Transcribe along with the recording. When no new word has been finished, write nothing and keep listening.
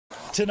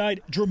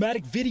Tonight,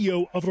 dramatic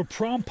video of a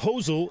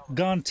promposal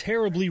gone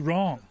terribly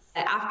wrong.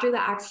 After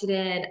the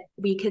accident,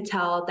 we could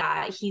tell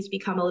that he's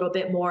become a little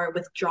bit more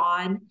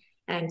withdrawn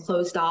and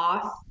closed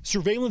off.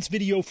 Surveillance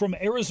video from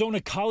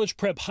Arizona College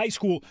Prep High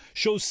School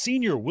shows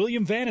senior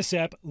William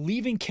Vanasap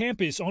leaving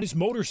campus on his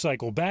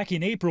motorcycle back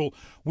in April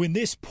when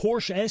this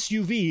Porsche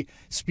SUV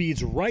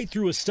speeds right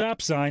through a stop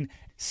sign,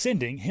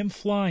 sending him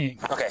flying.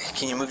 Okay,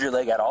 can you move your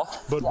leg at all?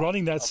 But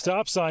running that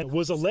stop sign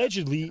was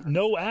allegedly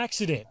no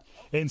accident.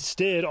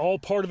 Instead, all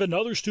part of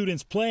another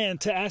student's plan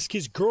to ask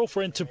his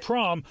girlfriend to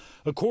prom,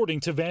 according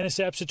to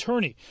Vanasap's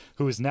attorney,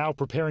 who is now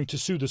preparing to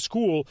sue the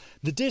school,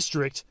 the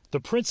district, the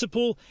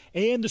principal,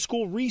 and the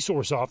school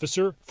resource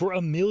officer for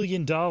 $1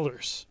 million.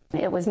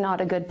 It was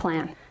not a good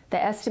plan.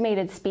 The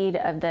estimated speed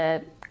of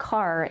the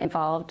car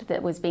involved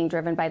that was being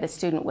driven by the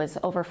student was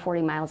over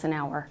 40 miles an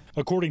hour.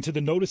 According to the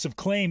notice of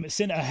claim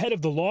sent ahead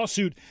of the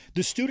lawsuit,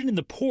 the student in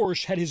the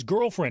Porsche had his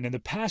girlfriend in the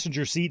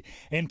passenger seat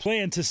and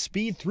planned to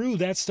speed through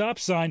that stop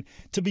sign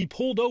to be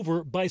pulled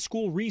over by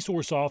school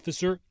resource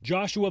officer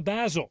Joshua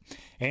Basil.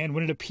 And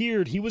when it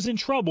appeared he was in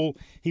trouble,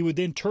 he would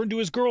then turn to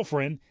his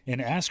girlfriend and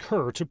ask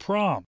her to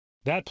prom.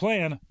 That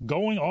plan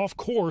going off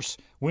course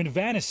when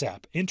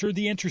Vanasap entered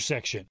the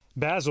intersection.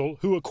 Basil,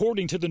 who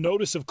according to the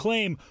notice of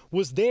claim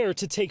was there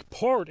to take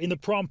part in the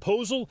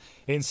promposal,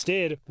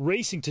 instead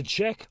racing to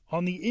check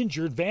on the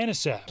injured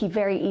Vanasap. He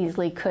very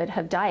easily could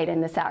have died in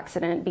this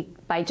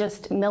accident by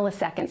just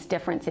milliseconds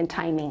difference in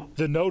timing.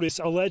 The notice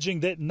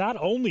alleging that not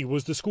only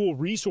was the school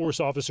resource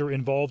officer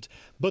involved,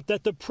 but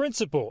that the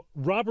principal,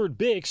 Robert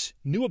Bix,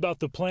 knew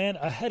about the plan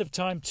ahead of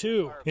time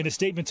too. In a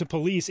statement to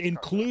police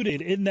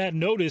included in that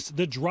notice,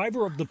 the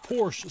driver of the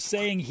Porsche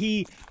saying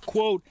he,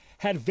 quote,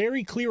 had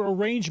very clear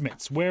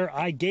arrangements where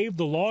I gave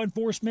the law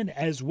enforcement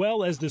as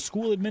well as the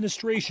school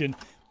administration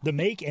the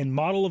make and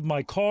model of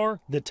my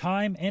car, the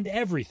time, and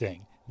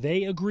everything.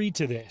 They agreed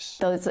to this.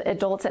 Those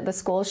adults at the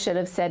school should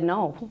have said,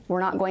 no, we're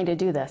not going to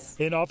do this.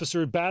 In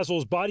Officer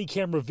Basil's body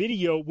camera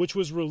video, which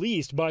was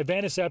released by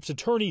Vanasap's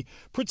attorney,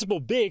 Principal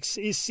Bix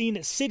is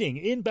seen sitting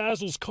in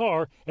Basil's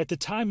car at the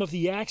time of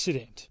the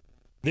accident.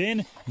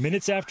 Then,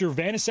 minutes after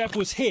Vanasap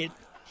was hit,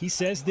 he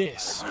says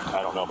this.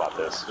 I don't know about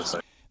this.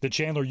 The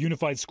Chandler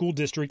Unified School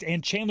District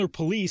and Chandler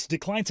Police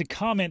declined to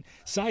comment,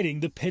 citing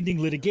the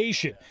pending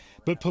litigation.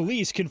 But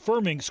police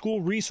confirming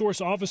school resource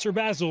officer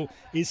Basil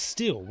is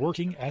still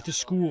working at the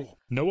school.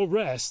 No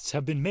arrests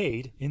have been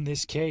made in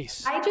this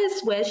case. I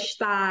just wish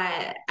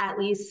that at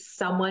least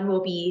someone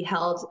will be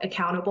held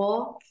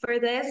accountable for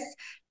this,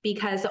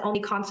 because the only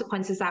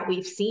consequences that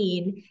we've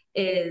seen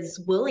is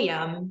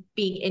William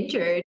being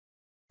injured.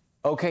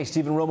 Okay,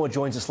 Stephen Romo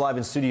joins us live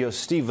in studio.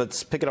 Steve,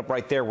 let's pick it up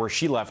right there where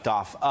she left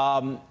off.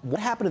 What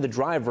happened to the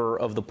driver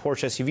of the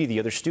Porsche SUV, the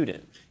other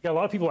student? Yeah, a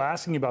lot of people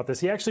asking about this.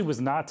 He actually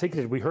was not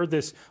ticketed. We heard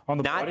this on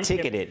the body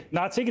cam.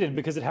 Not ticketed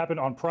because it happened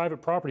on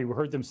private property. We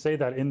heard them say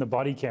that in the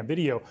body cam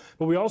video.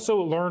 But we also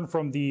learned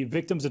from the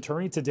victim's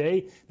attorney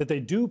today that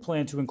they do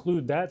plan to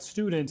include that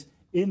student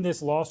in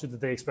this lawsuit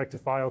that they expect to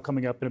file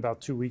coming up in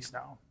about 2 weeks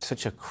now.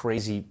 Such a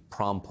crazy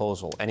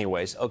promposal.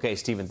 Anyways, okay,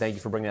 Stephen, thank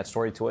you for bringing that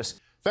story to us.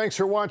 Thanks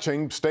for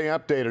watching. Stay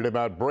updated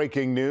about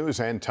breaking news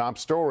and top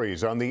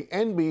stories on the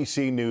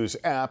NBC News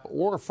app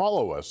or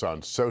follow us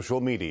on social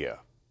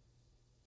media.